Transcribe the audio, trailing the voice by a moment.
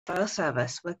referral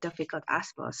service with difficult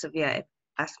asthma or severe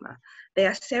asthma, there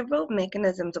are several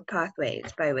mechanisms or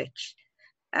pathways by which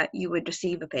you would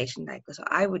receive a patient like this, or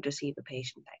I would receive a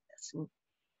patient like this. And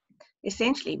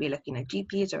essentially, we're looking at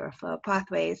GPs or referral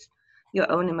pathways, your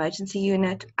own emergency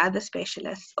unit, other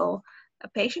specialists, or a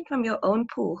patient from your own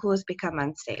pool who has become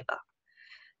unstable.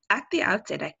 At the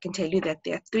outset, I can tell you that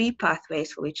there are three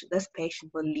pathways for which this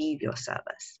patient will leave your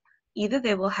service. Either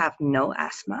they will have no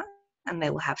asthma and they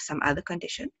will have some other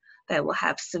condition. They will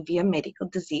have severe medical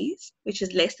disease, which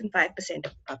is less than 5% of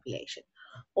the population.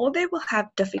 Or they will have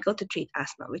difficult to treat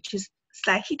asthma, which is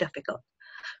slightly difficult,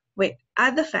 where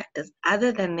other factors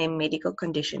other than their medical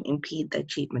condition impede the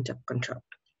achievement of control.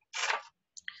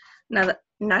 Now, the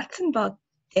nuts and bolts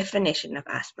definition of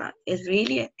asthma is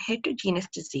really a heterogeneous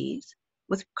disease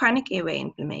with chronic airway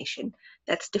inflammation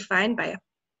that's defined by a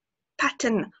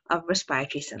pattern of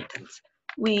respiratory symptoms: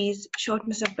 wheeze,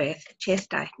 shortness of breath, chest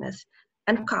tightness,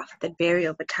 and cough that vary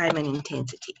over time and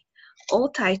intensity, all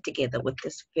tied together with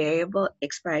this variable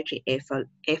expiratory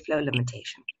airflow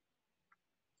limitation.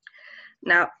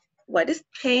 Now, what has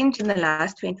changed in the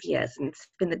last 20 years, and it's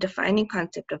been the defining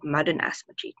concept of modern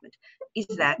asthma treatment, is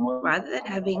that rather than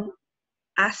having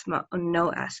asthma or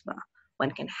no asthma,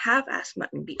 one can have asthma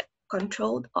and be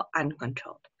controlled or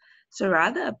uncontrolled. So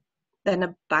rather than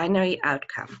a binary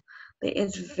outcome, there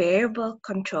is variable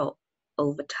control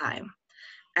over time.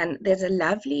 And there's a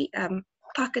lovely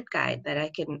pocket guide that I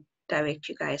can direct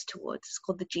you guys towards. It's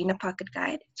called the GINA Pocket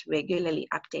Guide. It's regularly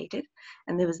updated,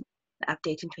 and there was an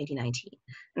update in 2019.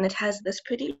 And it has this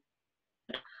pretty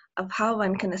of how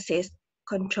one can assess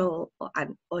control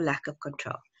or lack of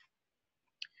control.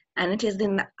 And it is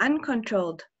in the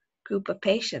uncontrolled group of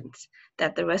patients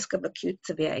that the risk of acute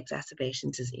severe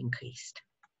exacerbations is increased.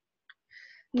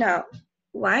 Now,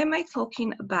 why am I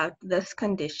talking about this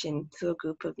condition to a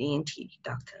group of ENT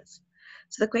doctors?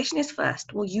 So the question is,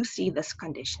 first, will you see this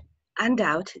condition?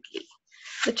 Undoubtedly.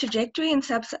 The trajectory in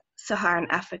sub-Saharan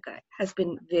Africa has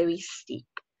been very steep,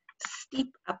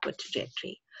 upward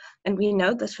trajectory. And we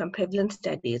know this from prevalence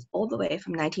studies all the way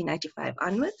from 1995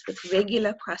 onwards with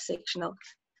regular cross-sectional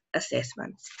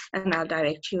assessments. And I'll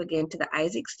direct you again to the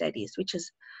ISAAC studies, which is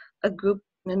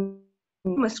an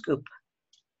enormous group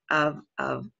of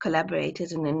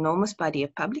collaborators, an enormous body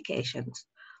of publications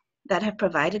that have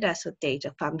provided us with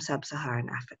data from sub-Saharan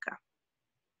Africa.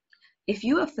 If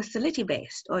you are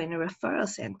facility-based or in a referral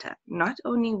center, not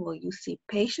only will you see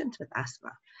patients with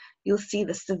asthma, you'll see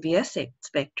the severe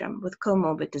spectrum with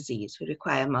comorbid disease who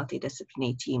require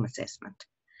multidisciplinary team assessment.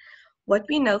 What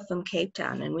we know from Cape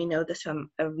Town, and we know this from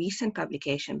a recent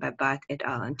publication by Bart et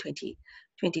al. In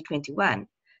 2021,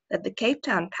 that the Cape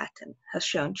Town pattern has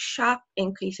shown sharp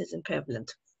increases in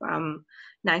prevalence from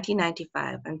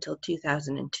 1995 until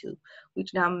 2002,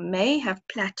 which now may have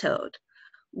plateaued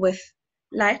with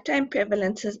lifetime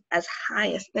prevalences as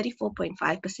high as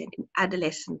 34.5% in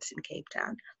adolescents in Cape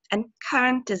Town, and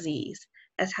current disease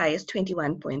as high as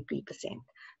 21.3%.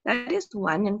 That is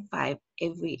 1 in 5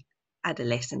 every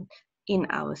adolescent in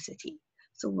our city.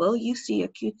 So will you see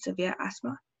acute severe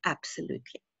asthma?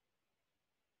 Absolutely.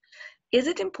 Is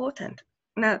it important?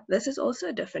 Now, this is also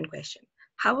a different question.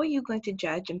 How are you going to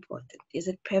judge important? Is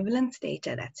it prevalence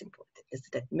data that's important? Is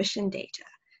it admission data?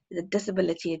 Is it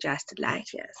disability adjusted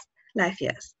life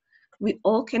years? We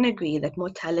all can agree that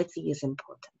mortality is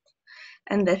important.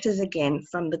 And that is again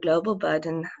from the Global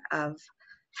Burden of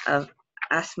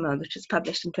Asthma, which was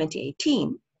published in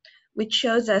 2018, which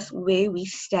shows us where we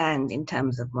stand in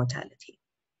terms of mortality.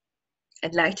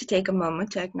 I'd like to take a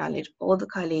moment to acknowledge all the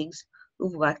colleagues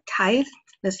who've worked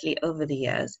tirelessly over the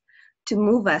years to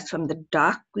move us from the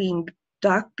dark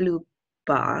blue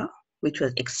bar, which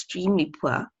was extremely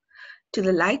poor, to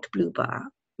the light blue bar,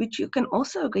 which you can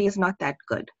also agree is not that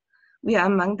good. We are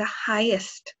among the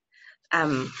highest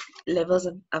levels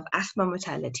of asthma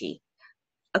mortality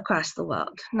across the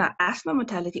world. Now, asthma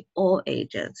mortality, all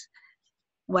ages,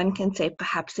 one can say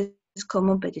perhaps it's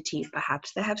comorbidity,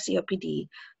 perhaps they have COPD,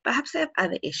 perhaps they have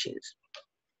other issues.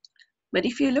 But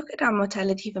if you look at our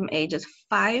mortality from ages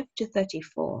 5 to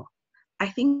 34, I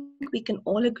think we can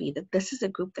all agree that this is a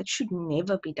group that should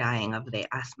never be dying of their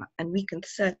asthma, and we can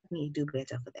certainly do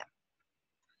better for them.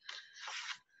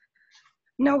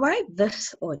 Now, why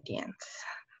this audience?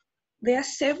 There are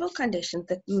several conditions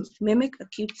that mimic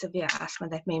acute severe asthma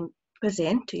that may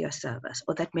present to your service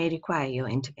or that may require your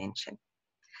intervention.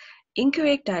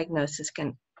 Incorrect diagnosis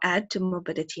can add to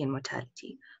morbidity and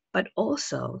mortality, but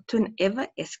also to an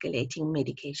ever-escalating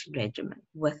medication regimen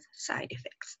with side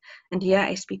effects. And here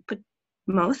I speak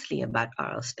mostly about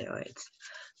oral steroids.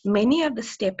 Many of the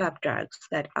step-up drugs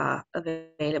that are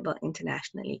available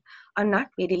internationally are not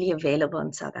readily available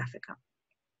in South Africa.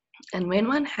 And when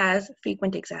one has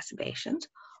frequent exacerbations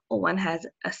or one has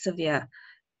a severe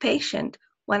patient,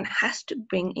 one has to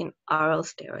bring in oral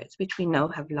steroids, which we know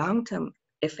have long-term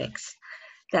effects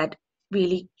that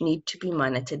really need to be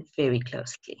monitored very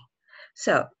closely.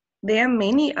 So there are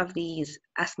many of these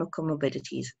asthma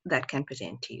comorbidities that can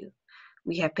present to you.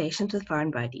 We have patients with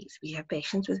foreign bodies. We have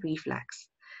patients with reflux.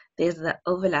 There's the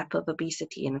overlap of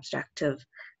obesity and obstructive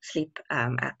sleep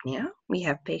apnea. We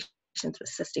have patients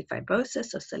with cystic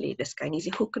fibrosis or ciliary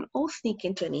dyskinesia who can all sneak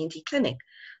into an ENT clinic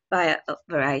via a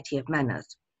variety of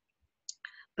manners.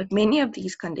 But many of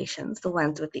these conditions, the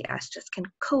ones with the asterisks, can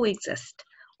coexist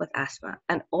with asthma,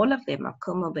 and all of them are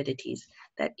comorbidities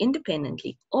that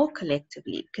independently or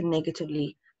collectively can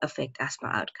negatively affect asthma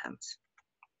outcomes.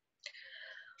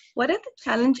 What are the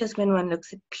challenges when one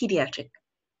looks at pediatric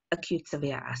acute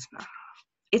severe asthma?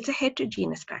 It's a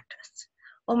heterogeneous practice.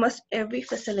 Almost every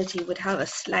facility would have a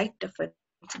slight difference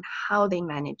in how they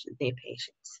manage their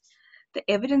patients. The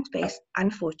evidence base,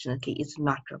 unfortunately, is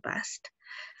not robust.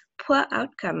 Poor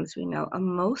outcomes, we know, are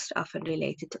most often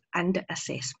related to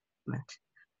underassessment.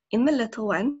 In the little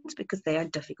ones, because they are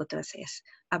difficult to assess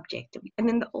objectively, and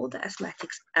in the older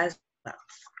asthmatics as well.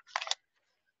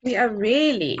 We are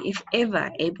rarely, if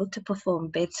ever, able to perform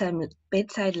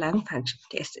bedside lung function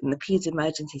tests in the Peds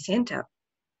Emergency Center,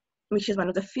 which is one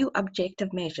of the few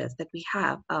objective measures that we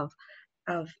have of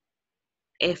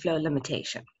airflow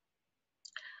limitation.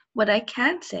 What I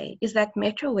can say is that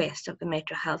Metro West of the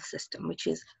Metro Health System, which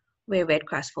is where Red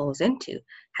Cross falls into,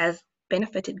 has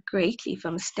benefited greatly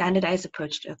from a standardized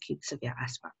approach to acute severe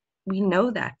asthma. We know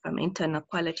that from internal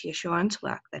quality assurance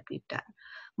work that we've done.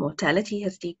 Mortality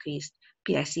has decreased,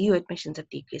 PICU admissions have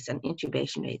decreased, and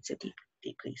intubation rates have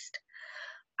decreased.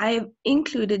 I have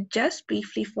included, just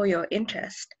briefly for your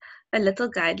interest, a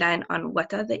little guideline on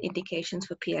what are the indications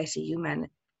for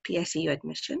PICU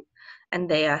admission, and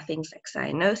they are things like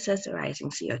cyanosis, rising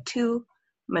CO2,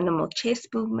 minimal chest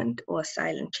movement or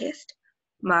silent chest,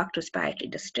 marked respiratory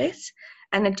distress,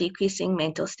 and a decreasing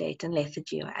mental state and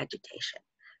lethargy or agitation.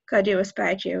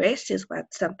 Cardiorespiratory arrest is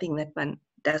something that one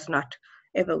does not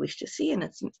ever wish to see, and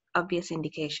it's an obvious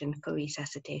indication for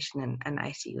resuscitation and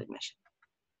ICU admission.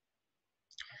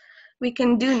 We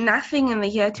can do nothing in the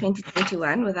year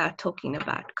 2021 without talking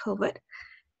about COVID.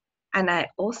 And I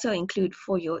also include,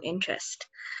 for your interest,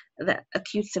 the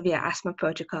acute severe asthma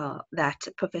protocol that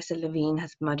Professor Levine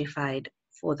has modified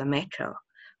for the Metro,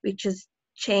 which has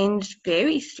changed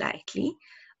very slightly,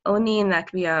 only in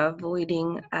that we are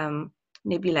avoiding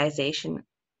nebulization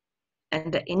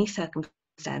under any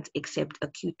circumstance except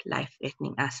acute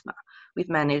life-threatening asthma. We've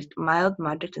managed mild,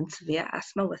 moderate, and severe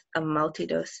asthma with a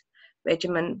multi-dose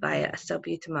regimen via a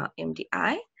salbutamol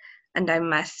MDI. And I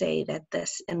must say that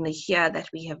in the year that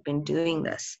we have been doing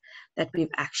this, that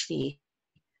we've actually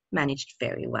managed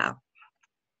very well.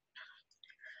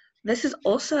 This is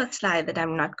also a slide that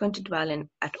I'm not going to dwell in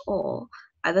at all,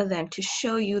 other than to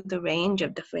show you the range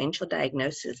of differential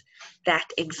diagnoses that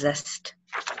exist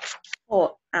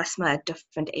for asthma at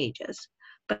different ages.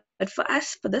 But for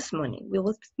us, for this morning, we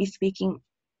will be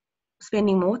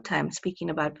spending more time speaking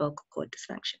about vocal cord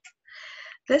dysfunction.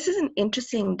 This is an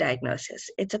interesting diagnosis.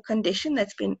 It's a condition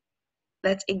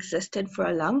that's existed for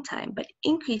a long time, but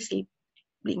increasingly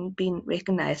being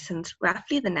recognized since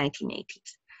roughly the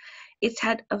 1980s. It's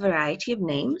had a variety of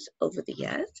names over the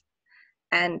years,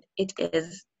 and it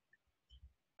is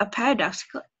a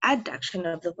paradoxical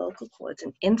adduction of the vocal cords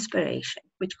and inspiration,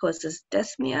 which causes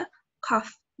dyspnea,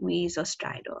 cough, wheeze, or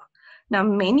stridor. Now,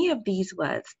 many of these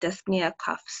words, dyspnea,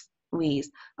 coughs,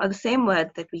 wheeze, are the same words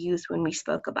that we used when we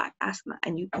spoke about asthma,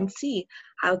 and you can see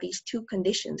how these two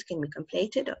conditions can be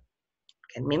conflated or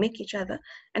can mimic each other,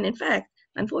 and in fact,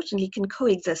 unfortunately, can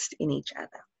coexist in each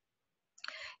other.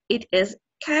 It is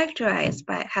characterized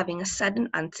by having a sudden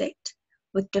onset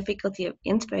with difficulty of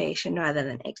inspiration rather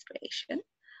than expiration,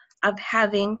 of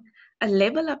having a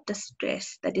level of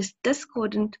distress that is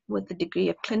discordant with the degree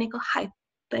of clinical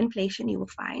hyperinflation you will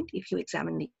find if you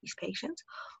examine these patients,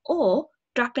 or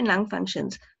drop in lung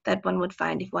functions that one would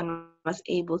find if one was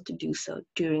able to do so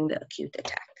during the acute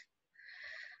attack.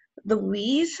 The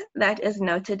wheeze that is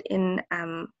noted in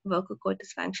vocal cord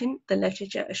dysfunction, the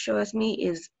literature assures me,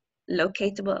 is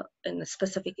locatable in a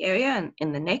specific area and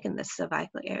in the neck and the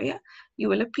cervical area. You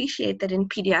will appreciate that in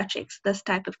pediatrics, this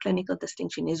type of clinical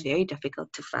distinction is very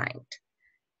difficult to find.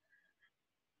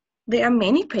 There are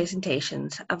many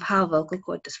presentations of how vocal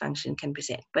cord dysfunction can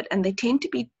present, and they tend to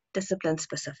be discipline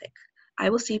specific. I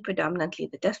will see predominantly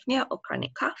the dyspnea or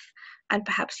chronic cough, and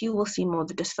perhaps you will see more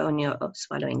the dysphonia or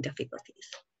swallowing difficulties.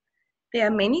 There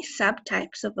are many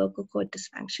subtypes of vocal cord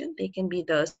dysfunction. They can be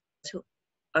those who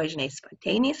originate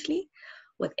spontaneously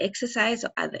with exercise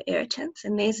or other irritants,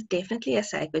 and there's definitely a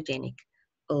psychogenic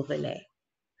overlay.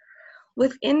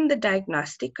 Within the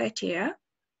diagnostic criteria,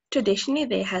 traditionally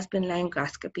there has been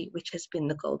laryngoscopy, which has been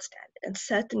the gold standard. And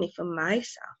certainly for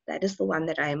myself, that is the one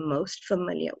that I am most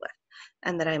familiar with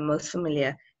and that I'm most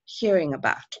familiar hearing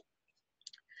about.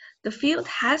 The field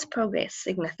has progressed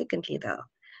significantly though.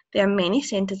 There are many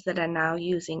centers that are now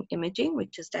using imaging,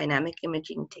 which is dynamic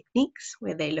imaging techniques,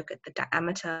 where they look at the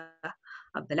diameter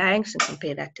of the larynx and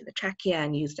compare that to the trachea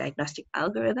and use diagnostic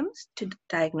algorithms to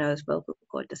diagnose vocal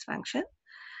cord dysfunction.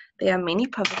 There are many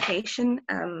provocation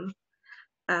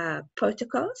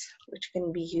protocols, which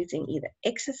can be using either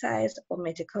exercise or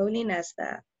methacholine as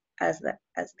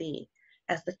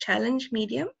the challenge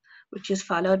medium, which is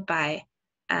followed by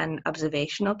an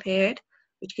observational period,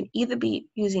 which can either be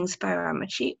using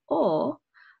spirometry or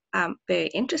very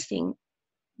interesting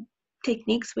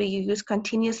techniques where you use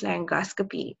continuous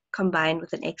laryngoscopy combined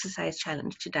with an exercise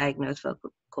challenge to diagnose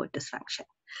vocal cord dysfunction.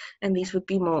 And these would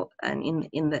be more in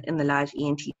the large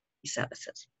ENT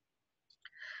services.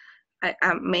 I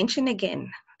mention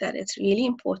again that it's really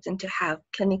important to have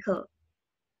clinical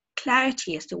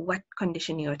clarity as to what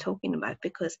condition you're talking about,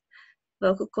 because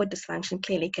vocal cord dysfunction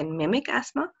clearly can mimic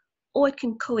asthma, or it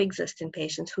can coexist in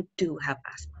patients who do have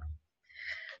asthma.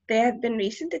 There have been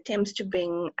recent attempts to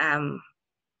bring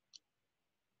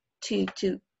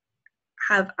to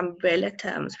have umbrella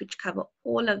terms which cover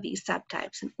all of these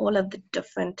subtypes and all of the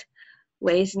different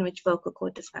ways in which vocal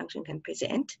cord dysfunction can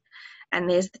present. And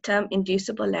there's the term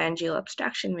inducible laryngeal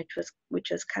obstruction, which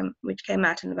came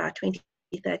out in about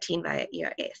 2013 via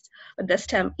ERS. But this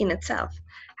term in itself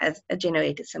has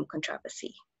generated some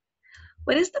controversy.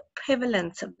 What is the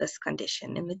prevalence of this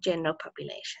condition in the general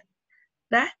population?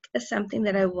 That is something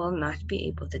that I will not be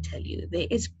able to tell you. There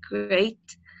is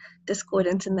great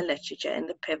discordance in the literature and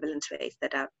the prevalence rates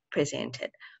that are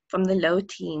presented, from the low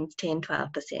teens, 10,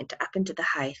 12%, up into the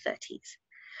high 30s.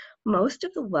 Most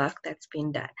of the work that's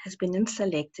been done has been in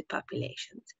selected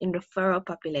populations, in referral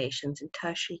populations, in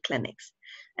tertiary clinics.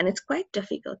 And it's quite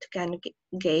difficult to kind of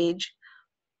gauge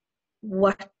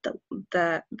what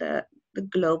the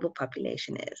global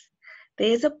population is.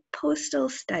 There's a postal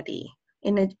study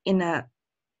in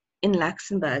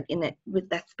Luxembourg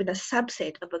that's been a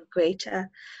subset of a greater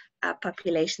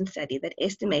population study that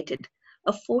estimated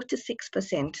a 4 to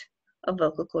 6% of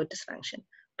vocal cord dysfunction.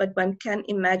 But one can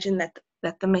imagine that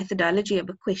the methodology of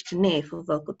a questionnaire for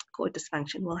vocal cord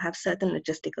dysfunction will have certain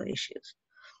logistical issues.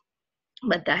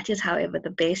 But that is, however, the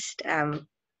best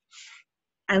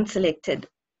unselected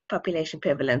population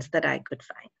prevalence that I could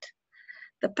find.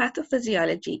 The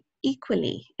pathophysiology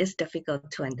equally is difficult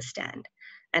to understand,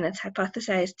 and it's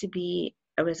hypothesized to be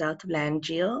a result of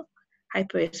laryngeal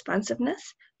hyperresponsiveness,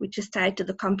 which is tied to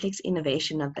the complex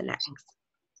innervation of the larynx,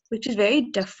 which is very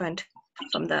different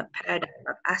from the paradigm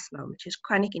of asthma, which is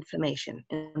chronic inflammation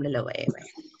in the lower airway.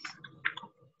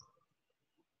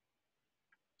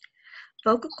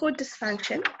 Vocal cord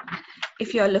dysfunction,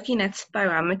 if you're looking at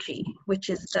spirometry, which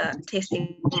is the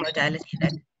testing modality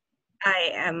that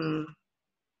I am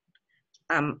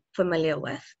familiar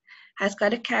with, has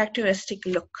got a characteristic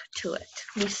look to it.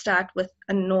 We start with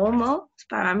a normal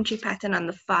spirometry pattern on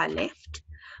the far left.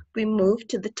 We move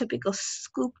to the typical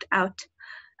scooped out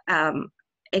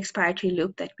expiratory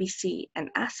loop that we see in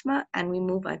asthma, and we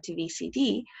move on to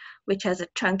VCD, which has a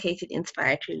truncated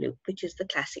inspiratory loop, which is the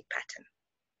classic pattern.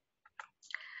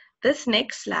 This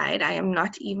next slide, I am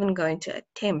not even going to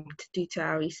attempt due to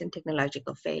our recent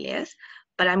technological failures,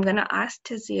 but I'm going to ask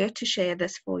Tazir to share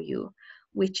this for you,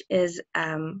 which is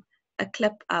a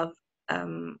clip of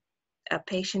a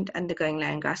patient undergoing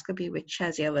laryngoscopy, which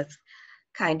Tazir was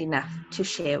kind enough to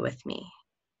share with me.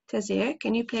 Tazir,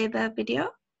 can you play the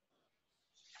video?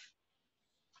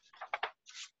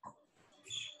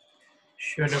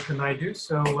 Sure, Dr. Naidoo.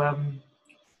 So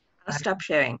I'll stop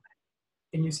sharing.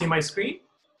 Can you see my screen?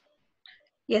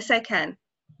 Yes, I can.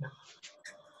 Yeah.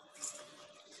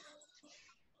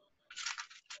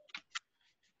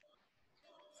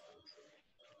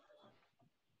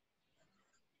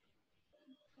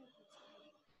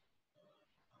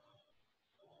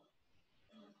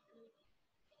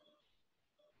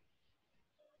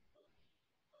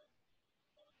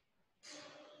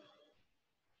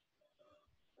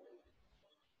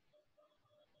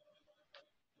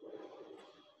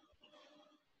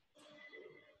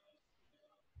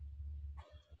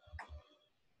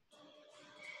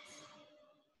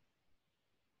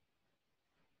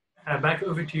 Back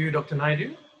over to you, Dr.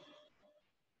 Naidoo.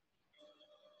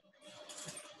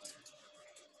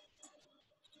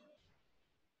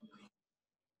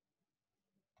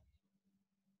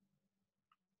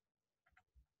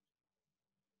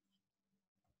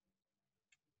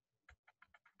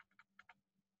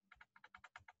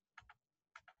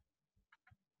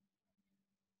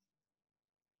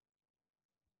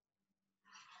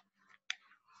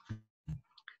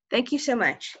 Thank you so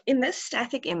much. In this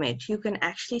static image, you can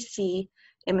actually see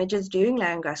images during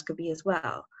laryngoscopy as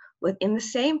well, within the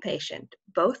same patient,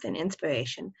 both in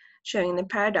inspiration, showing the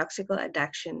paradoxical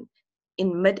adduction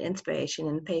in mid-inspiration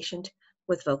in the patient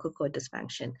with vocal cord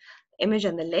dysfunction. Image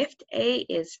on the left, A,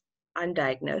 is on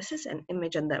diagnosis, and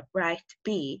image on the right,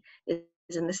 B, is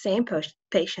in the same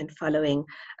patient following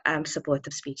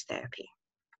supportive speech therapy.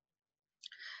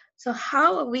 So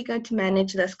how are we going to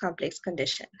manage this complex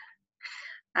condition?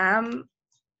 And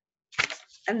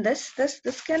this is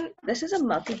a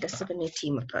multidisciplinary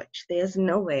team approach. There's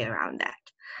no way around that.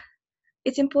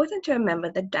 It's important to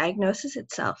remember that diagnosis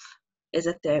itself is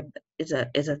a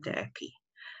therapy.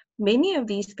 Many of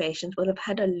these patients will have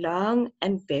had a long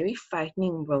and very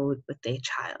frightening road with their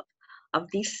child of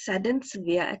these sudden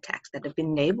severe attacks that have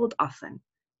been labeled often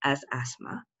as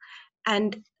asthma,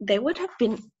 and they would have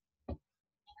been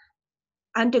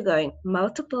undergoing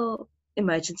multiple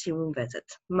emergency room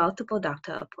visits, multiple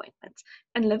doctor appointments,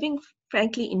 and living,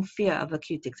 frankly, in fear of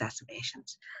acute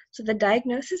exacerbations. So the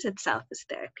diagnosis itself is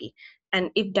therapy.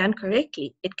 And if done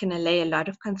correctly, it can allay a lot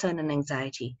of concern and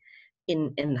anxiety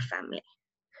in the family.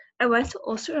 I want to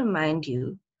also remind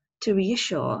you to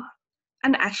reassure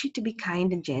and actually to be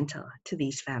kind and gentle to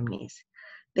these families.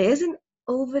 There's an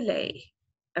overlay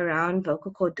around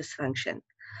vocal cord dysfunction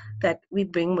that we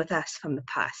bring with us from the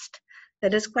past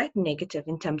that is quite negative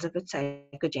in terms of its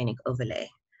psychogenic overlay.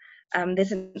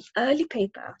 There's an early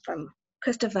paper from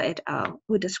Christopher et al.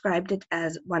 Who described it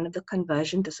as one of the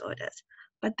conversion disorders.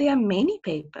 But there are many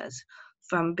papers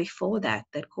from before that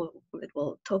that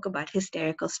will talk about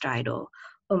hysterical stridor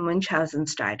or Munchausen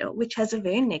stridor, which has a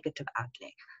very negative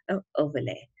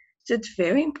overlay. So it's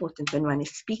very important when one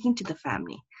is speaking to the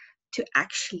family to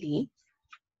actually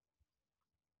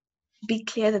be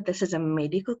clear that this is a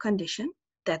medical condition,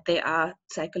 that there are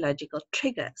psychological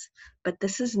triggers, but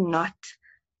this is not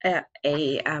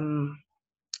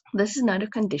this is not a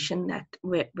condition that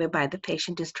whereby the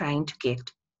patient is trying to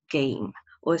gain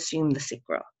or assume the sick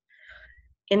role.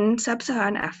 In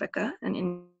sub-Saharan Africa and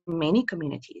in many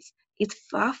communities, it's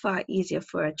far, far easier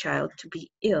for a child to be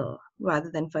ill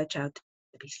rather than for a child to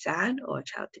be sad or a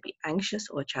child to be anxious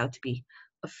or a child to be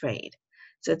afraid.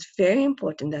 So it's very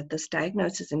important that this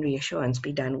diagnosis and reassurance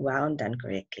be done well and done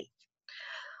correctly.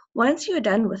 Once you're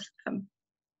done with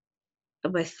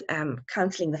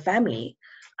counseling the family,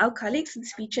 our colleagues in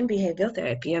speech and behavioral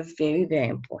therapy are very, very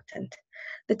important.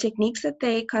 The techniques that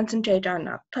they concentrate on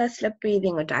are pursed lip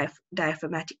breathing or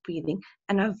diaphragmatic breathing,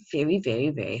 and are very, very,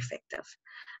 very effective.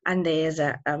 And there's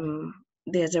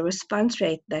a response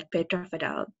rate that Petrov et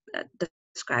al.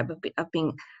 Describe of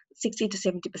being 60 to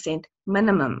 70%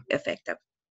 minimum effective.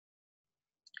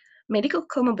 Medical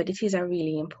comorbidities are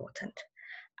really important.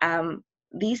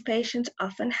 These patients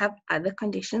often have other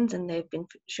conditions, and they've been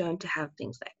shown to have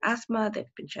things like asthma,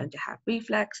 they've been shown to have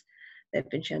reflux, they've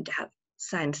been shown to have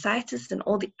sinusitis, and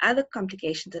all the other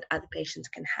complications that other patients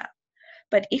can have.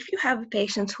 But if you have a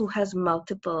patient who has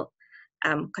multiple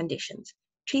conditions,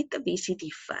 treat the VCD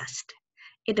first.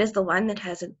 It is the one that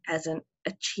has an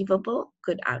achievable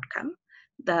good outcome.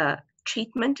 The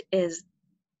treatment is,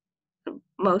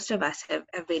 most of us have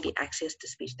ready access to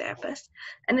speech therapists,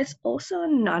 and it's also a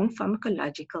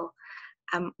non-pharmacological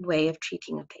way of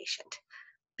treating a patient.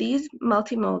 These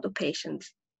multimodal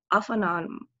patients often are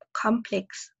on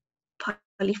complex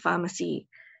polypharmacy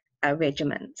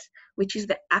regimens, which is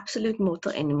the absolute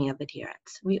mortal enemy of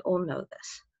adherence. We all know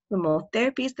this. The more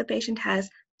therapies the patient has,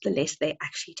 the less they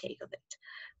actually take of it.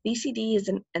 VCD is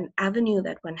an avenue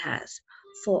that one has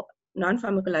for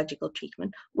non-pharmacological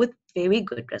treatment with very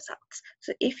good results.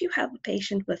 So if you have a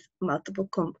patient with multiple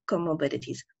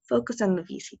comorbidities, focus on the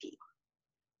VCD.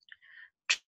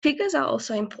 Triggers are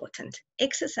also important.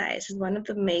 Exercise is one of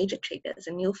the major triggers,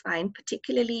 and you'll find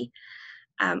particularly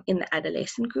in the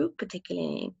adolescent group,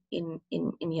 particularly in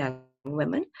young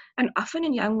women, and often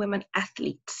in young women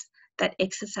athletes, that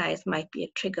exercise might be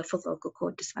a trigger for vocal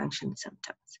cord dysfunction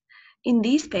symptoms. In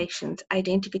these patients,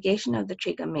 identification of the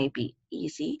trigger may be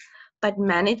easy, but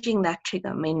managing that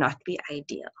trigger may not be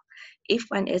ideal. If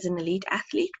one is an elite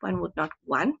athlete, one would not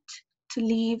want to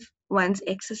leave one's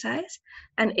exercise.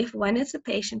 And if one is a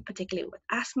patient, particularly with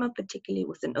asthma, particularly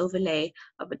with an overlay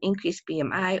of an increased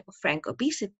BMI or frank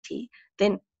obesity,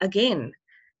 then again,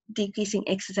 decreasing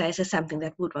exercise is something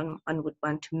that one would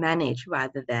want to manage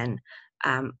rather than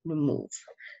remove.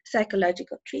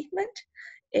 Psychological treatment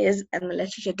is, and the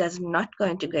literature does not go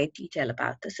into great detail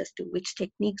about this as to which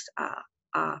techniques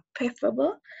are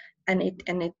preferable, and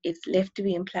it's left to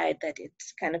be implied that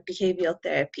it's kind of behavioral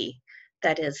therapy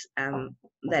that is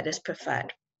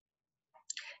preferred.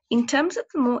 In terms of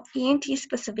the more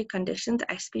ENT-specific conditions,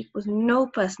 I speak with no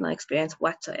personal experience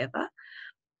whatsoever,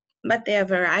 but there are a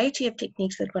variety of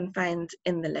techniques that one finds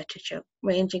in the literature,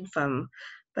 ranging from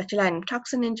botulinum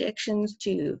toxin injections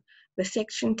to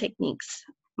resection techniques.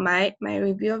 My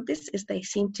review of this is they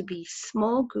seem to be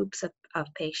small groups of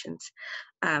patients.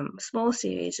 Small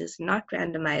series is not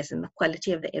randomized, and the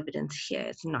quality of the evidence here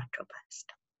is not robust.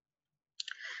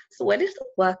 So what is the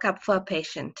workup for a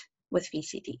patient with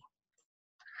VCD?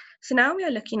 So now we are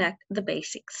looking at the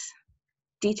basics.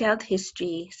 Detailed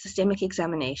history, systemic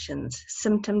examinations,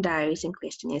 symptom diaries and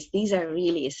questionnaires. These are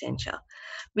really essential.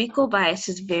 Recall bias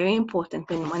is very important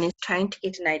when one is trying to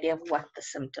get an idea of what the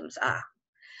symptoms are.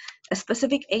 A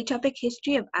specific atopic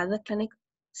history of other clinical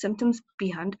symptoms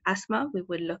beyond asthma, we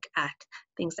would look at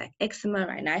things like eczema,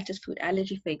 rhinitis, food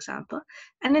allergy, for example,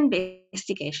 and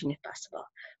investigation if possible.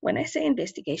 When I say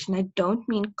investigation, I don't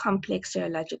mean complex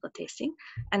serological testing,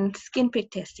 and skin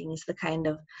prick testing is the kind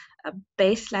of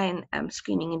baseline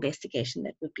screening investigation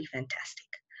that would be fantastic.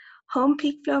 Home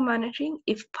peak flow monitoring,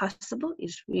 if possible,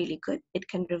 is really good. It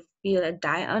can reveal a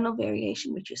diurnal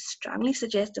variation, which is strongly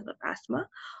suggestive of asthma,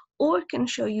 or it can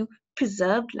show you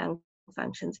preserved lung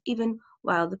functions even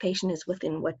while the patient is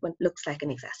within what looks like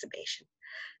an exacerbation.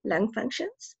 Lung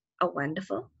functions are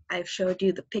wonderful. I've showed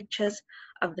you the pictures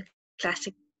of the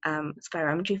classic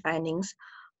spirometry findings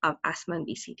of asthma and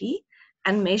VCD,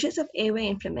 and measures of airway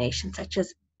inflammation such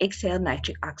as exhaled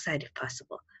nitric oxide if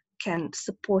possible can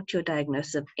support your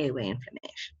diagnosis of airway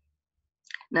inflammation.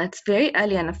 Now it's very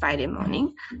early on a Friday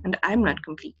morning and I'm not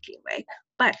completely awake,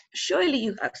 but surely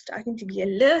you are starting to be a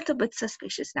little bit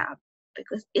suspicious now,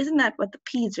 because isn't that what the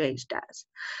PEDS range does?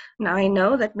 Now I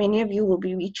know that many of you will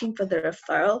be reaching for the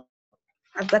referral.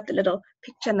 I've got the little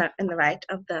picture on the right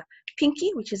of the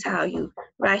pinky, which is how you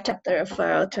write up the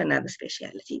referral to another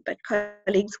specialty. But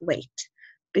colleagues, wait.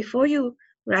 Before you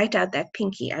write out that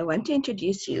pinky, I want to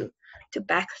introduce you to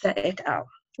Baxter et al.,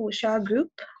 who are a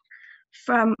group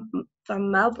from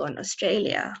Melbourne,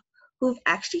 Australia, who've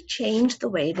actually changed the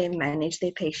way they manage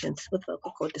their patients with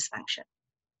vocal cord dysfunction.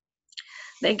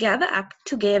 They gather up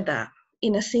together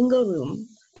in a single room,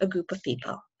 a group of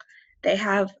people. They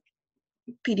have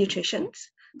pediatricians,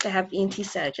 they have ENT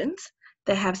surgeons,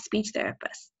 they have speech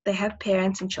therapists, they have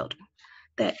parents and children.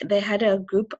 They had a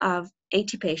group of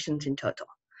 80 patients in total,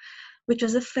 which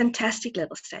was a fantastic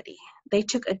little study. They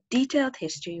took a detailed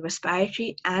history,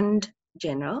 respiratory and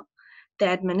general.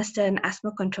 They administered an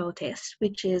asthma control test,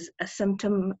 which is a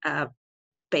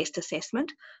symptom-based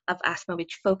assessment of asthma,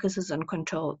 which focuses on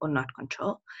control or not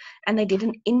control. And they did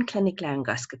an in-clinic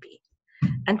laryngoscopy.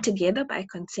 And together, by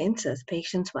consensus,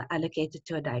 patients were allocated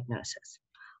to a diagnosis.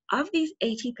 Of these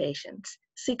 80 patients,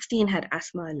 16 had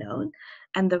asthma alone,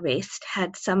 and the rest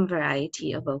had some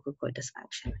variety of vocal cord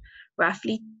dysfunction.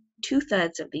 Roughly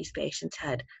 2/3 of these patients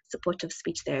had supportive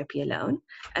speech therapy alone,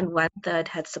 and 1/3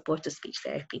 had supportive speech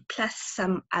therapy, plus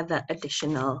some other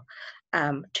additional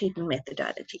treatment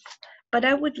methodology. But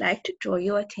I would like to draw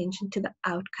your attention to the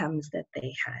outcomes that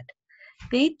they had.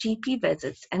 Their GP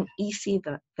visits and EC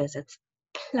visits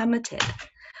plummeted.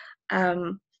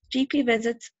 GP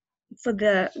visits for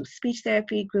the speech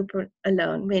therapy group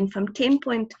alone went from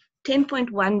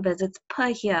 10.1 visits per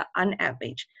year on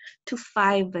average to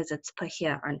 5 visits per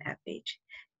year on average.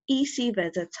 EC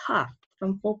visits halved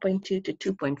from 4.2 to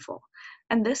 2.4.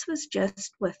 And this was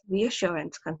just with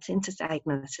reassurance, consensus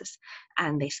diagnosis,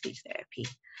 and their speech therapy.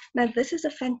 Now, this is a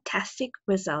fantastic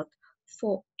result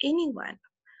for anyone,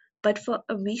 but for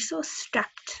a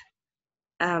resource-strapped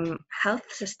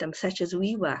health system such as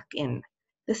we work in,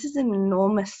 this is an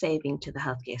enormous saving to the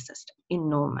healthcare system,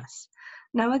 enormous.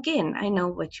 Now, again, I know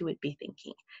what you would be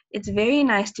thinking. It's very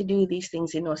nice to do these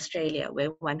things in Australia where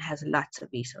one has lots of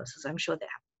resources. I'm sure they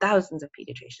have thousands of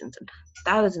pediatricians and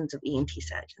thousands of ENT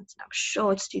surgeons. And I'm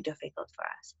sure it's too difficult for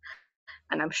us.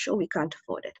 And I'm sure we can't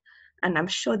afford it. And I'm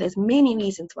sure there's many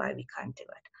reasons why we can't do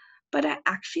it. But I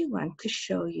actually want to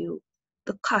show you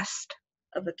the cost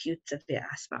of acute severe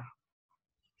asthma.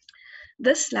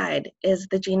 This slide is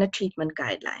the GINA treatment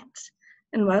guidelines.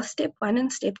 And while step 1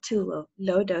 and step 2 of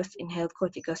low-dose inhaled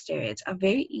corticosteroids are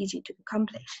very easy to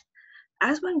accomplish,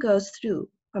 as one goes through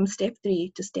from step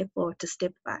 3 to step 4 to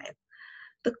step 5,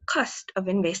 the cost of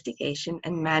investigation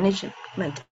and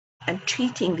management and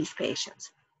treating these patients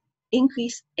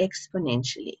increase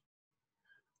exponentially.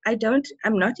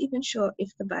 I'm not even sure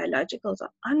if the biologicals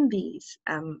are on these,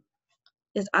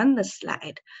 is on the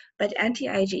slide, but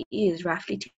anti-IgE is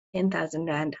roughly 10,000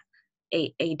 Rand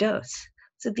a dose.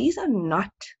 So these are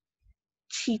not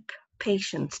cheap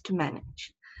patients to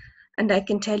manage. And I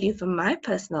can tell you from my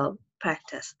personal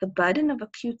practice, the burden of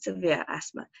acute severe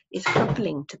asthma is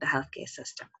crippling to the healthcare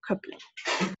system, crippling.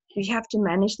 We have to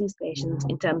manage these patients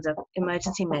in terms of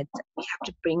emergency medicine. We have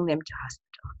to bring them to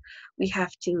hospital. We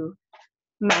have to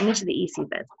manage the EC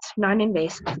visits,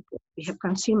 non-invasive support. We have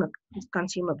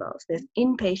consumables. There's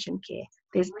inpatient care.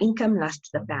 There's income loss to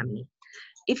the family.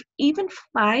 If even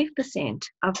 5%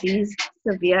 of these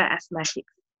severe asthmatics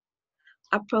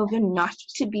are proven not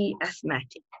to be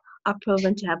asthmatic, are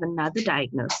proven to have another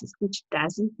diagnosis which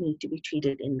doesn't need to be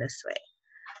treated in this way,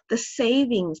 the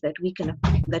savings that we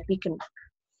can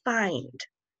find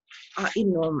are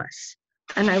enormous.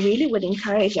 And I really would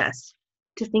encourage us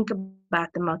to think about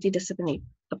the multidisciplinary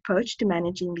approach to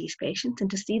managing these patients and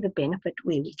to see the benefit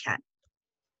where we can.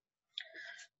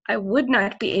 I would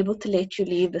not be able to let you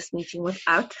leave this meeting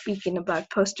without speaking about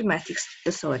post-traumatic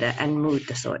disorder and mood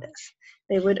disorders.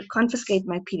 They would confiscate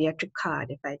my pediatric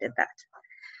card if I did that.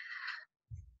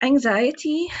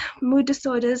 Anxiety, mood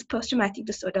disorders, post-traumatic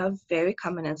disorder are very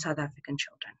common in South African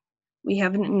children. We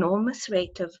have an enormous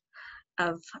rate of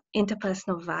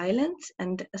interpersonal violence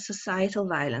and societal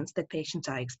violence that patients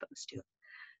are exposed to.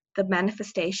 The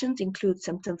manifestations include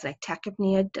symptoms like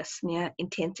tachypnea, dyspnea,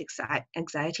 intense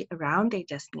anxiety around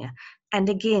dyspnea. And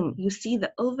again, you see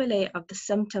the overlay of the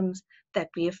symptoms that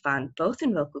we have found both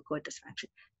in vocal cord dysfunction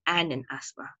and in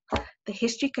asthma. The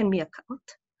history can be occult.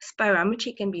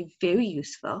 Spirometry can be very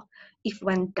useful if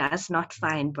one does not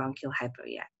find bronchial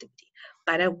hyperreactivity.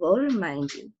 But I will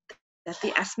remind you that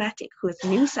the asthmatic who has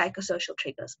new psychosocial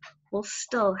triggers will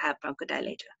still have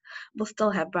bronchodilator, will still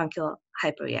have bronchial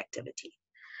hyperreactivity.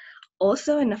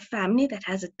 Also, in a family that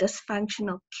has a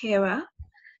dysfunctional carer,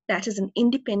 that is an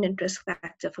independent risk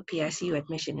factor for PICU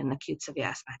admission in acute severe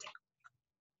asthmatic.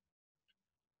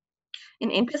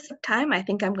 In interest of time, I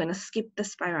think I'm going to skip the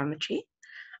spirometry,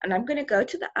 and I'm going to go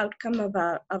to the outcome of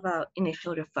our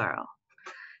initial referral.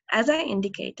 As I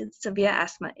indicated, severe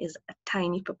asthma is a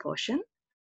tiny proportion.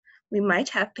 We might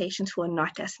have patients who are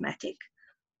not asthmatic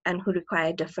and who require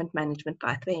a different management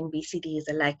pathway, and BCD is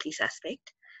a likely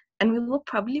suspect. And we will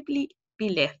probably be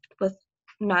left with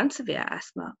non-severe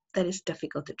asthma that is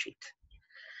difficult to treat.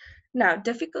 Now,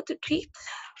 difficult to treat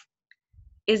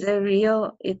is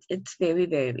it's very,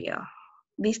 very real.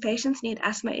 These patients need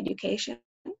asthma education,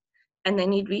 and they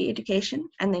need re-education,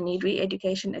 and they need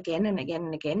re-education again and again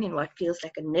and again in what feels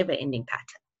like a never-ending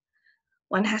pattern.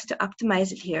 One has to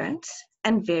optimize adherence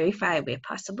and verify where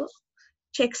possible.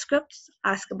 Check scripts,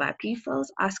 ask about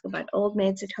refills, ask about old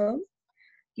meds at home.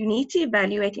 You need to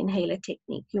evaluate inhaler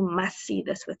technique. You must see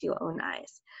this with your own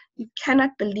eyes. You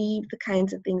cannot believe the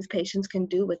kinds of things patients can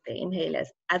do with their inhalers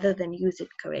other than use it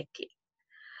correctly.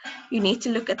 You need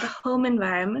to look at the home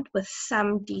environment with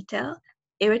some detail: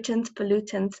 irritants,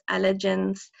 pollutants,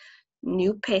 allergens,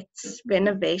 new pets,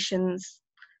 renovations,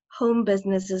 home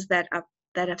businesses that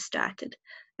have started.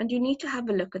 And you need to have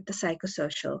a look at the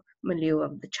psychosocial milieu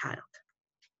of the child.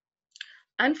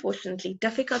 Unfortunately,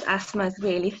 difficult asthma is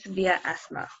really severe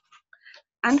asthma.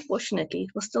 Unfortunately, it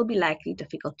will still be likely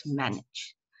difficult to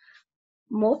manage.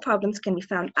 More problems can be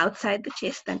found outside the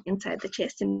chest than inside the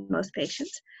chest in most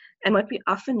patients. And what we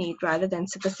often need, rather than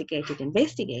sophisticated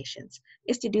investigations,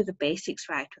 is to do the basics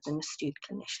right with an astute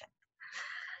clinician.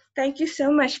 Thank you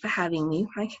so much for having me.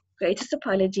 My greatest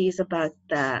apologies about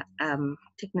the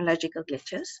technological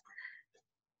glitches.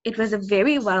 It was a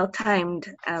very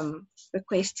well-timed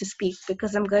request to speak,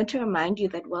 because I'm going to remind you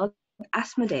that World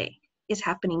Asthma Day is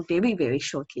happening very, very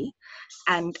shortly.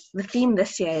 And the theme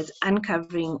this year is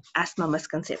uncovering asthma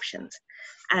misconceptions.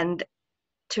 And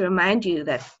to remind you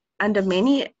that under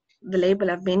the label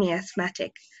of many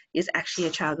asthmatic is actually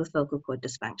a child with vocal cord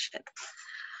dysfunction.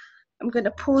 I'm going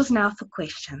to pause now for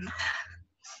questions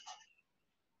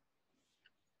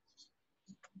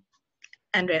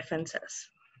and references.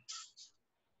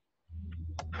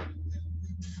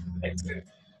 Excellent.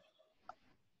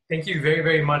 Thank you very,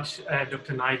 very much,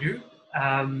 Dr. Naidoo.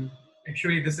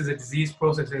 Actually, this is a disease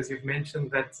process, as you've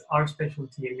mentioned, that our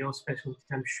specialty and your specialty,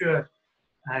 I'm sure,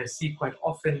 see quite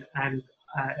often, and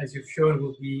as you've shown,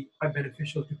 will be quite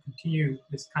beneficial to continue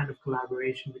this kind of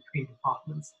collaboration between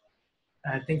departments.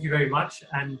 Thank you very much,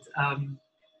 and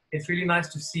it's really nice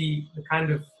to see the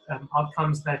kind of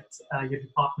outcomes that your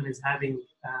department is having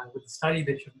with the study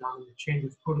that you've done and the change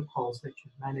of protocols that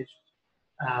you've managed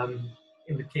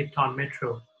in the Cape Town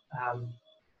Metro.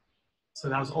 So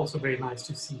that was also very nice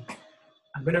to see.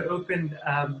 I'm going to open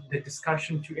the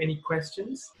discussion to any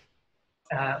questions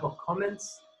or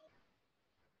comments,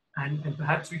 and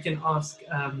perhaps we can ask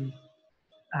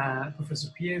Professor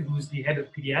Pierre, who's the head of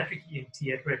Pediatric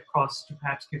ENT at Red Cross, to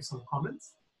perhaps give some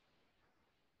comments.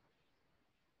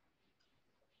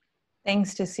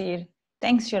 Thanks, Tasir.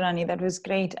 Thanks, Shirani. That was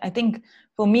great. I think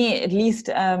for me, at least,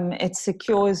 it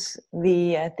secures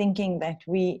the thinking that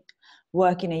we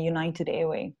work in a united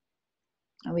airway.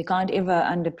 And we can't ever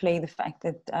underplay the fact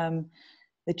that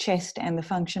the chest and the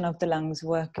function of the lungs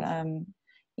work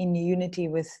in unity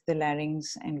with the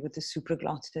larynx and with the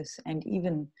supraglottis and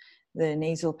even the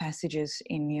nasal passages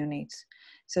in neonates.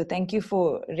 So thank you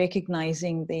for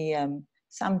recognizing the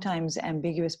sometimes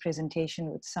ambiguous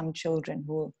presentation with some children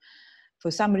who for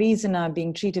some reason are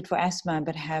being treated for asthma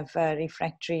but have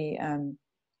refractory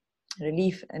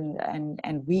relief,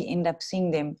 and we end up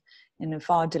seeing them in a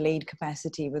far delayed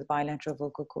capacity with bilateral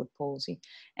vocal cord palsy.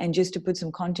 And just to put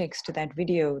some context to that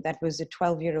video, that was a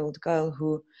 12-year-old girl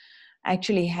who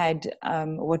actually had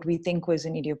what we think was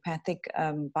an idiopathic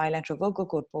bilateral vocal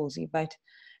cord palsy, but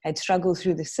had struggled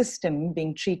through the system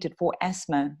being treated for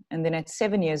asthma, and then at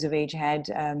 7 years of age had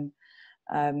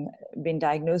been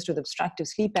diagnosed with obstructive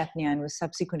sleep apnea and was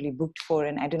subsequently booked for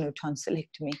an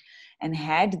adenotonsillectomy and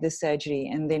had the surgery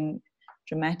and then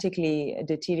dramatically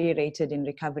deteriorated in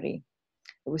recovery.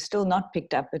 It was still not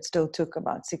picked up. It still took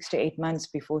about 6 to 8 months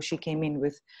before she came in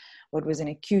with what was an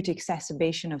acute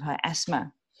exacerbation of her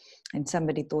asthma. And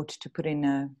somebody thought to put in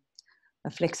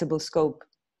a flexible scope.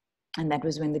 And that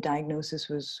was when the diagnosis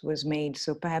was made.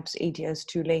 So perhaps 8 years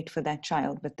too late for that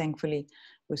child, but thankfully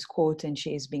was caught and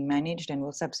she is being managed and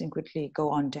will subsequently go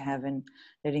on to have an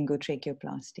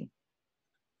laryngotracheoplasty.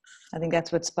 I think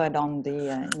that's what spurred on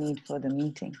the need for the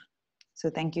meeting. So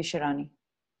thank you, Shirani.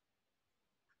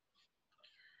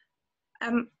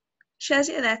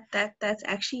 Shazia, that's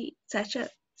actually such a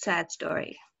sad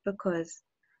story because,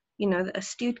 you know, the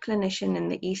astute clinician in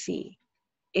the EC,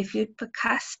 if you'd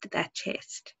percussed that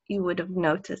chest, you would have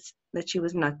noticed that she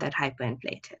was not that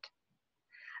hyperinflated.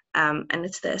 And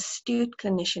it's the astute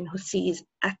clinician who sees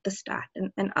at the start.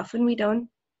 And often we don't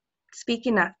speak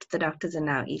enough to the doctors in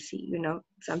our EC, you know,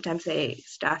 sometimes they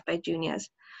start by juniors,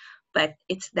 but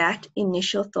it's that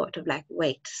initial thought of like,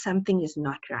 wait, something is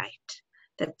not right,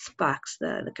 that sparks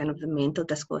the kind of the mental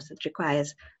discourse that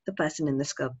requires the person in the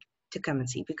scope to come and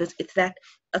see, because it's that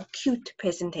acute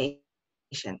presentation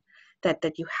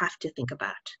that you have to think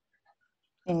about.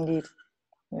 Indeed,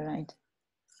 you're right.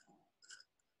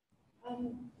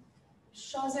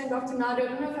 Shazia and Dr. Naidoo, I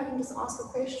don't know if I can just ask a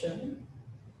question.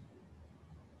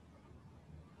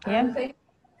 Yeah.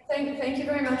 Thank you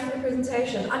very much for the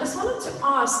presentation. I just wanted to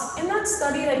ask, in that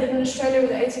study they did in Australia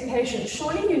with 80 patients,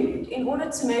 surely you, in order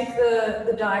to make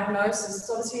the diagnosis,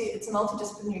 obviously it's a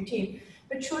multidisciplinary team,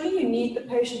 but surely you need the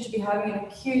patient to be having an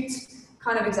acute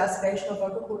kind of exacerbation of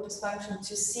vocal cord dysfunction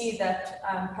to see that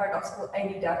paradoxical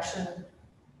A deduction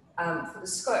for the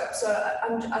scope. So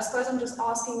I suppose I'm just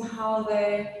asking how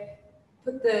they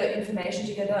put the information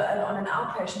together on an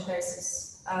outpatient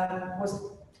basis. Was it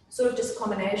sort of just a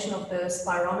combination of the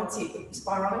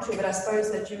spirometry, but I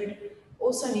suppose that you would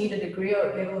also need a degree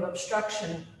or level of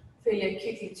obstruction fairly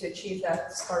acutely to achieve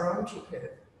that spirometry curve.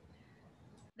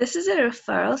 This is a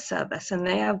referral service and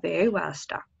they are very well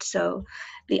stocked. So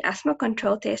the asthma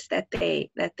control test that they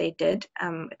did,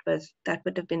 that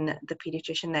would have been the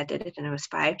pediatrician that did it, and it was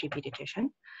Paediatric pediatrician,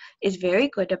 is very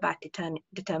good about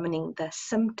determining the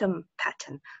symptom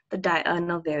pattern, the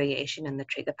diurnal variation in the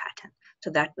trigger pattern. So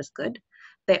that was good.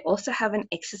 They also have an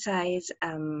exercise,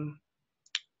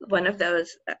 one of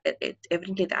those,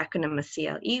 evidently the acronym is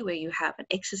CLE, where you have an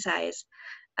exercise,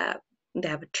 they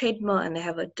have a treadmill, and they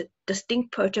have a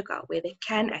distinct protocol where they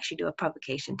can actually do a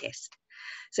provocation test.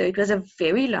 So it was a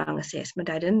very long assessment.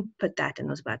 I didn't put that in. It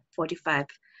was about 45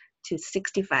 to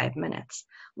 65 minutes,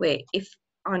 where if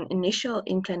on initial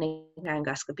in-clinic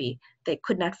laryngoscopy, they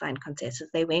could not find consensus,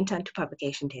 they went on to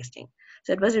provocation testing.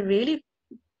 So it was a really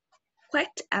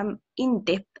quite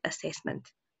in-depth assessment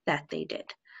that they did.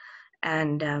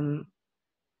 And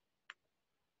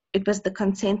it was the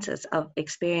consensus of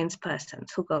experienced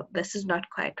persons who go, this is not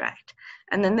quite right.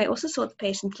 And then they also saw the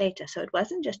patients later. So it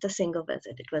wasn't just a single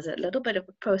visit. It was a little bit of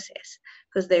a process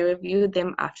because they reviewed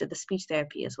them after the speech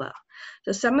therapy as well.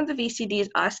 So some of the VCDs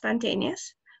are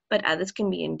spontaneous, but others can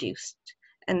be induced.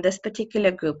 And this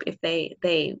particular group, if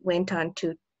they went on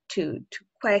to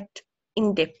quite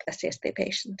in-depth assess their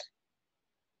patients.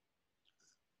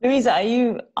 Louisa, are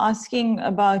you asking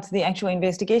about the actual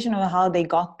investigation or how they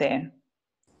got there?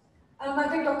 I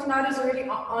think Dr. Naidoo's already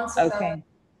answered that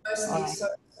mostly, so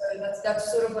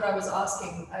that's sort of what I was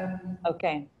asking.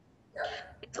 Okay. Yeah.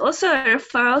 It's also a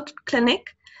referral clinic.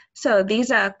 So these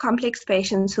are complex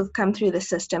patients who've come through the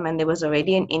system and there was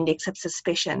already an index of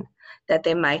suspicion that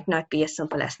they might not be a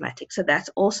simple asthmatic. So that's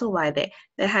also why they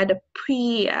had a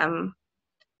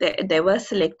there were a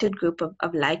selected group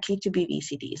of likely to be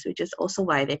VCDs, which is also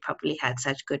why they probably had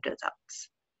such good results.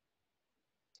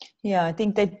 Yeah, I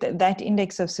think that that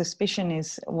index of suspicion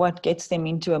is what gets them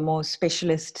into a more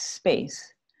specialist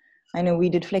space. I know we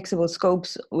did flexible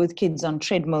scopes with kids on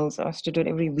treadmills. I used to do it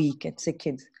every week at sick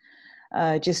kids,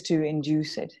 just to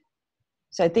induce it.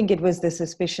 So I think it was the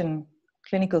suspicion,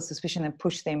 clinical suspicion, that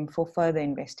pushed them for further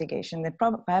investigation. That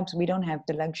perhaps we don't have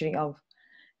the luxury of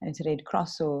as Red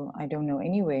Cross, or I don't know,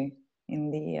 anywhere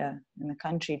in the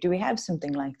country. Do we have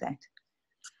something like that?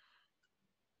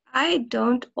 I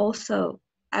don't also.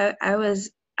 I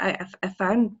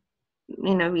found,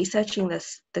 researching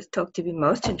this talk to be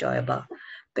most enjoyable,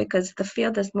 because the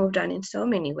field has moved on in so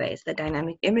many ways. The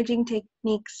dynamic imaging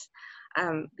techniques,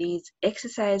 these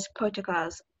exercise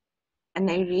protocols, and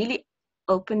they really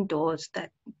open doors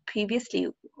that previously,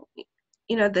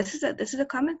 this is a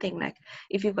common thing. Like,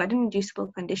 if you've got an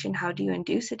inducible condition, how do you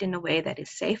induce it in a way that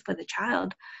is safe for the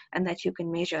child and that you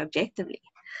can measure objectively?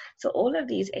 So all of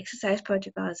these exercise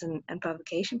protocols and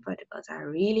provocation protocols are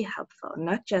really helpful,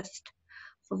 not just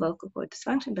for vocal cord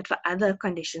dysfunction, but for other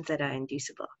conditions that are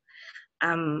inducible.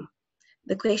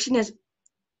 The question is,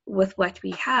 with what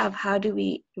we have, how do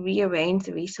we rearrange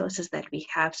the resources that we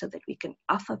have so that we can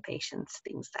offer patients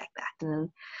things like that?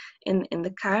 And in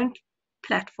the current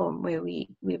platform where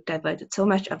we've diverted so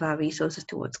much of our resources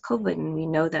towards COVID, and we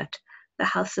know that the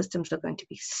health systems are going to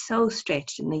be so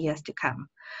stretched in the years to come,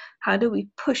 how do we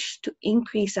push to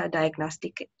increase our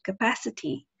diagnostic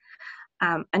capacity?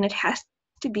 And it has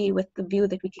to be with the view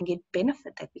that we can get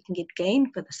benefit, that we can get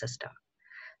gain for the system.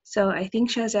 So I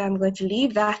think, Shazia, I'm going to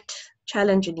leave that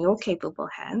challenge in your capable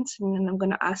hands, and then I'm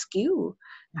going to ask you,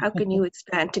 how can you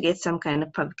expand to get some kind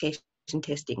of provocation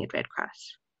testing at Red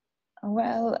Cross?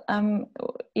 Well,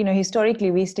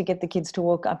 historically, we used to get the kids to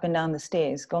walk up and down the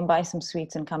stairs, go and buy some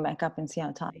sweets and come back up and see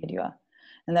how tired you are.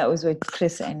 And that was what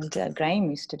Chris and Graham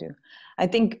used to do. I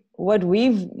think what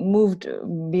we've moved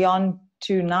beyond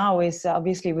to now is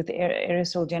obviously with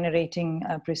aerosol generating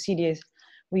procedures,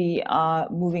 we are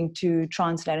moving to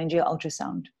translaryngeal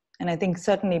ultrasound. And I think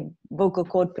certainly vocal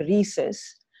cord paresis,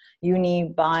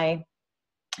 uni, bi,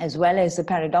 as well as the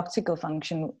paradoxical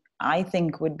function, I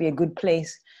think would be a good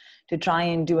place to try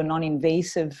and do a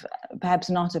non-invasive, perhaps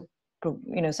not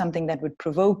something that would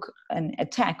provoke an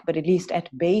attack, but at least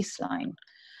at baseline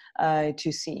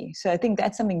to see. So I think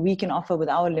that's something we can offer with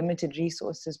our limited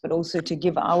resources, but also to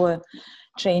give our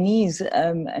trainees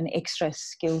an extra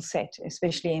skill set,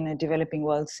 especially in a developing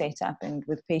world setup and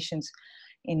with patients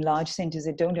in large centers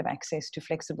that don't have access to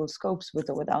flexible scopes with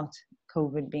or without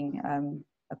COVID being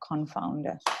a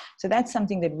confounder. So that's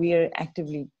something that we're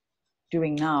actively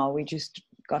doing now. We just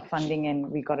got funding and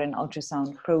we got an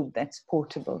ultrasound probe that's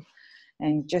portable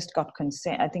and just got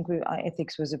consent. I think our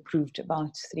ethics was approved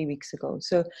about 3 weeks ago.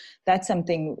 So that's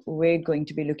something we're going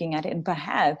to be looking at. And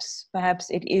perhaps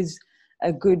it is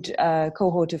a good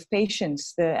cohort of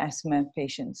patients, the asthma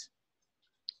patients,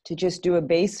 to just do a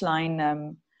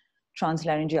baseline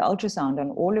translaryngeal ultrasound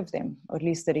on all of them, or at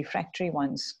least the refractory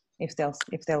ones, if they'll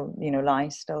lie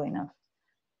still enough.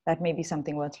 That may be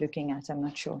something worth looking at. I'm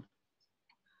not sure.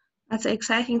 That's an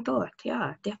exciting thought.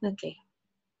 Yeah, definitely.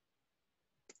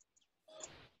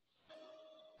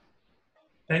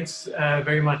 Thanks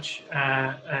very much,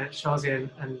 Shazia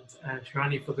and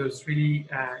Shirani, for those really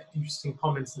interesting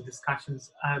comments and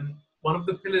discussions. One of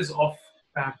the pillars of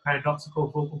paradoxical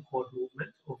vocal cord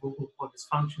movement or vocal cord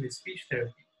dysfunction is speech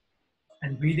therapy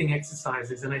and breathing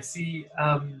exercises. And I see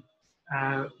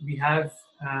we have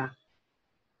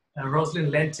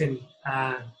Rosalind Lenton,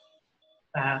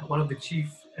 one of the chief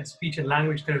speech and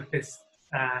language therapists,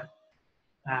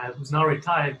 who's now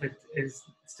retired but is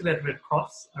still at Red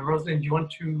Cross. Rosalind, do you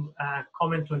want to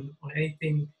comment on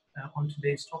anything on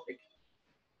today's topic?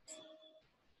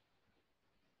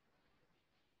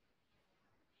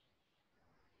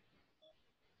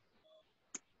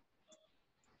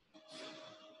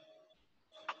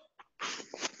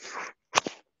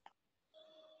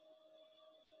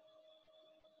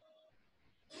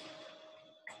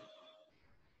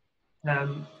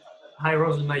 Hi,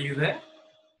 Rosalind, are you there?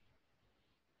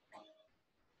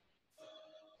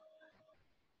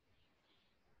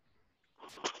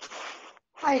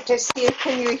 Hi, Jessica,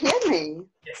 can you hear me?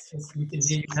 Yes, we can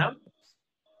hear you now.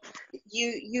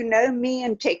 You know me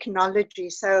and technology,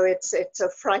 so it's a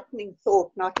frightening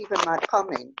thought, not even my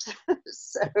comment.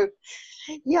 So,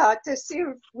 yeah, to see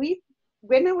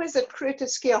when I was at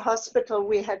Curtis Care Hospital,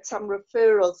 we had some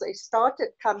referrals. They started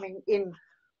coming in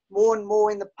more and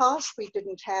more. In the past, we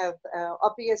didn't have,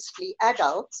 obviously,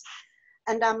 adults.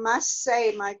 And I must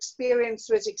say, my experience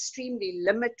was extremely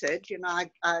limited. You know,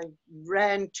 I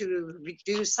ran to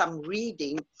do some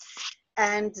reading.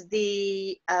 And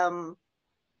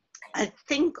I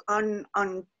think on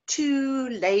two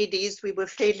ladies, we were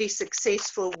fairly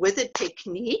successful with a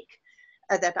technique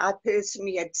that I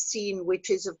personally had seen, which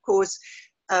is, of course,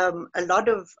 a lot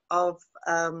of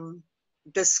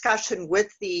discussion with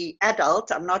the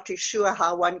adult. I'm not too sure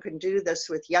how one can do this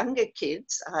with younger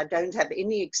kids. I don't have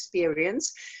any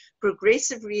experience.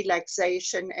 Progressive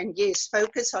relaxation, and yes,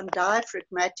 focus on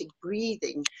diaphragmatic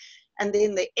breathing. And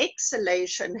then the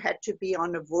exhalation had to be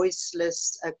on a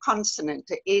voiceless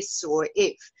consonant, a S or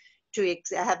F, to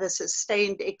have a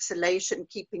sustained exhalation,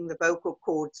 keeping the vocal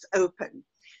cords open.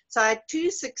 So I had two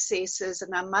successes,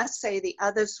 and I must say the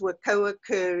others were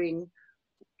co-occurring.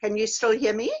 Can you still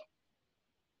hear me?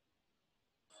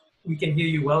 We can hear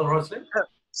you well, Rosalind. Oh,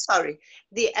 sorry.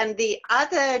 And the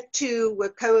other two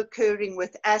were co-occurring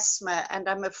with asthma, and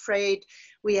I'm afraid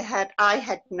I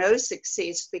had no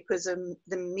success, because the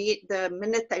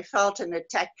minute they felt an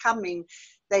attack coming,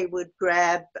 they would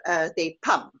grab their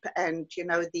pump, and you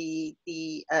know the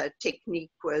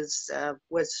technique was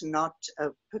not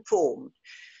performed.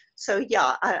 So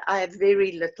yeah, I have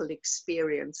very little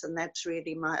experience, and that's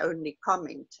really my only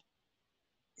comment.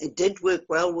 It did work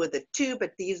well with the two,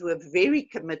 but these were very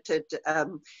committed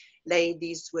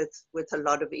ladies with a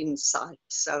lot of insight.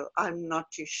 So I'm not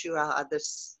too sure how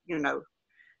this, you know,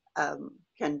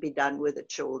 can be done with the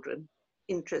children.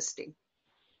 Interesting.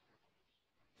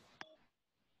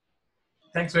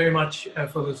 Thanks very much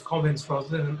for those comments,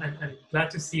 Rosalind, and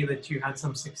glad to see that you had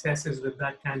some successes with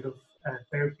that kind of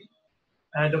therapy.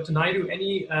 Dr. Naidoo,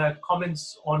 any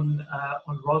comments on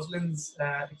Rosalind's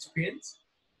experience?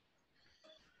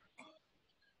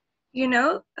 You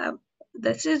know,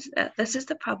 this is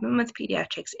the problem with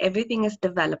pediatrics. Everything is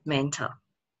developmental.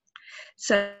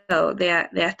 So there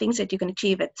are things that you can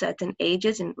achieve at certain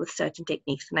ages and with certain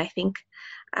techniques. And I think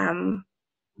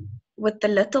with the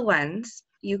little ones,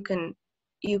 you can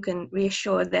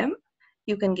reassure them,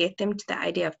 you can get them to the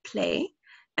idea of play,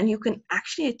 and you can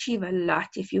actually achieve a lot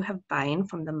if you have buy-in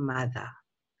from the mother.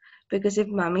 Because if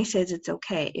mommy says it's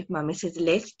okay, if mommy says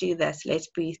let's do this, let's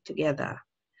breathe together,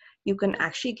 you can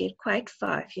actually get quite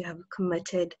far if you have a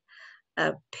committed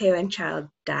parent-child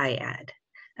dyad.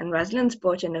 And Rosalind's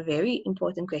brought in a very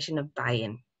important question of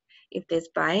buy-in. If there's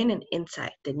buy-in and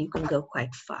insight, then you can go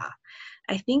quite far.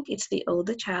 I think it's the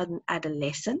older child and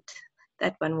adolescent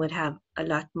that one would have a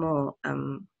lot more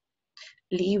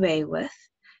leeway with,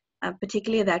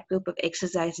 particularly that group of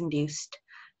exercise-induced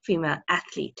female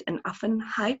athlete, and often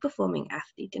high-performing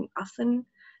athlete, and often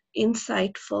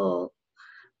insightful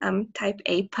type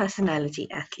A personality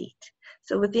athlete.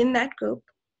 So within that group,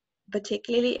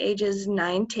 particularly ages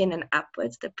 9, 10 and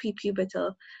upwards, the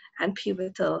prepubertal and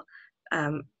pubertal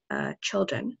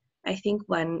children, I think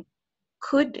one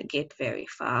could get very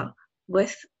far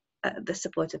with the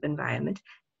supportive environment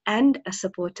and a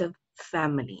supportive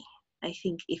family. I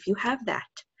think if you have that,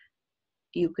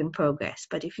 you can progress.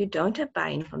 But if you don't have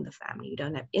buy-in from the family, you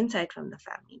don't have insight from the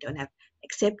family, you don't have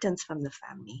acceptance from the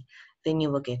family, then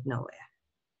you will get nowhere.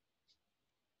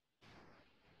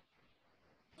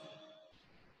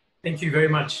 Thank you very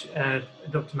much,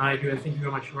 Dr. Naidoo, and thank you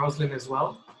very much, Rosalind, as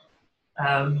well.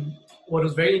 What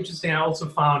was very interesting, I also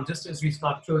found, just as we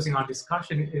start closing our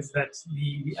discussion, is that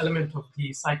the element of the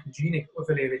psychogenic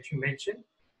overlay that you mentioned.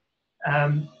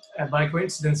 By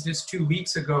coincidence, just 2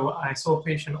 weeks ago, I saw a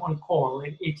patient on call,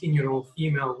 an 18-year-old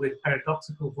female with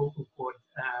paradoxical vocal cord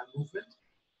movement,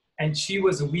 and she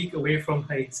was a week away from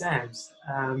her exams.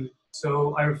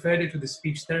 So I referred her to the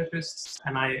speech therapists,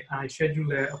 and I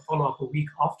scheduled a follow-up a week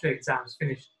after exams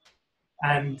finished.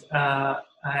 And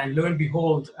lo and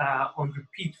behold, on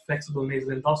repeat flexible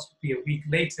nasal endoscopy a week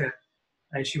later,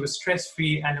 she was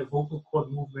stress-free and her vocal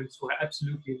cord movements were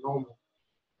absolutely normal.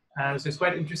 So it's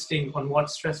quite interesting on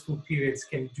what stressful periods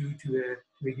can do to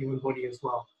the human body as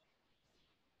well.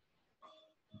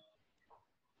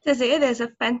 So there's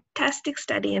a fantastic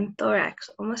study in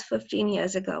thorax almost 15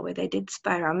 years ago where they did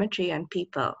spirometry on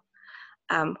people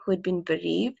who had been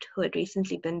bereaved, who had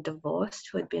recently been divorced,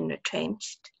 who had been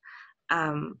retrenched.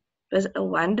 It was a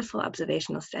wonderful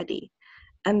observational study.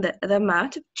 And the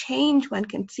amount of change one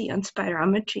can see on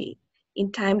spirometry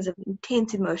in times of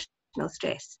intense emotional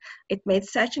stress, it made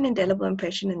such an indelible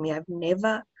impression on me. I've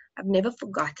never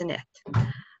forgotten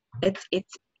it.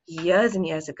 It's years and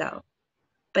years ago.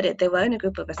 But they were in a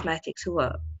group of asthmatics who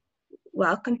were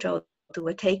well controlled, who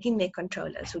were taking their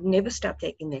controllers, who never stopped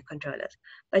taking their controllers.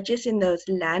 But just in those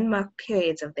landmark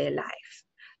periods of their life,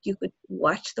 you could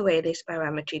watch the way their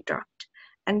spirometry dropped,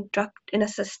 and dropped in a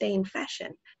sustained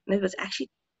fashion. And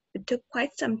it took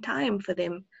quite some time for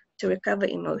them to recover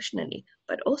emotionally,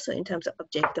 but also in terms of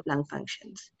objective lung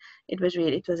functions. It was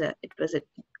a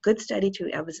good study too.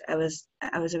 I was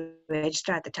a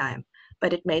registrar at the time,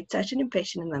 but it made such an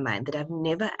impression in my mind that I've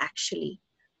never actually.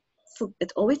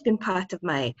 It's always been part of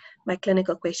my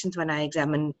clinical questions when I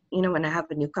examine, when I have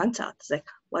a new consult. It's like,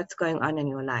 what's going on in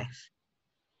your life?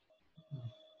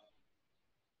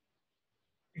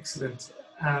 Excellent.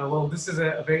 Well, this is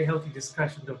a very healthy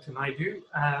discussion, Dr. Naidoo.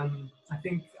 I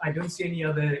think I don't see any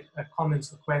other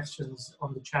comments or questions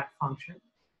on the chat function,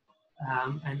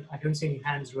 and I don't see any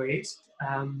hands raised.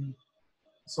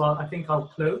 So I think I'll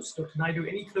close. Dr. Naidoo,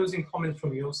 any closing comments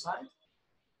from your side?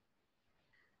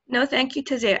 No, thank you,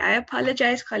 Tazir. I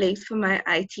apologize, colleagues, for my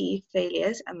IT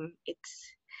failures.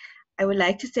 I would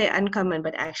like to say uncommon,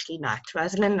 but actually not.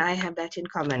 Rosalind and I have that in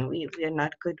common. We are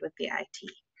not good with the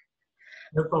IT.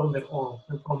 No problem at all.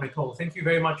 No problem at all. Thank you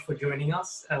very much for joining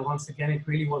us. Once again, it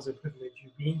really was a privilege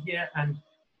you being here, and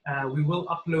we will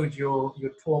upload your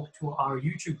talk to our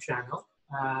YouTube channel,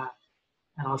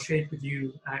 and I'll share it with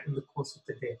you in the course of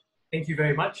the day. Thank you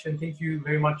very much, and thank you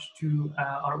very much to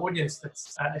our audience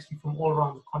that's actually from all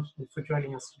around the continent for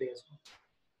joining us today as well.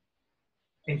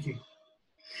 Thank you.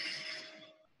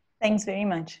 Thanks very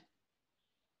much.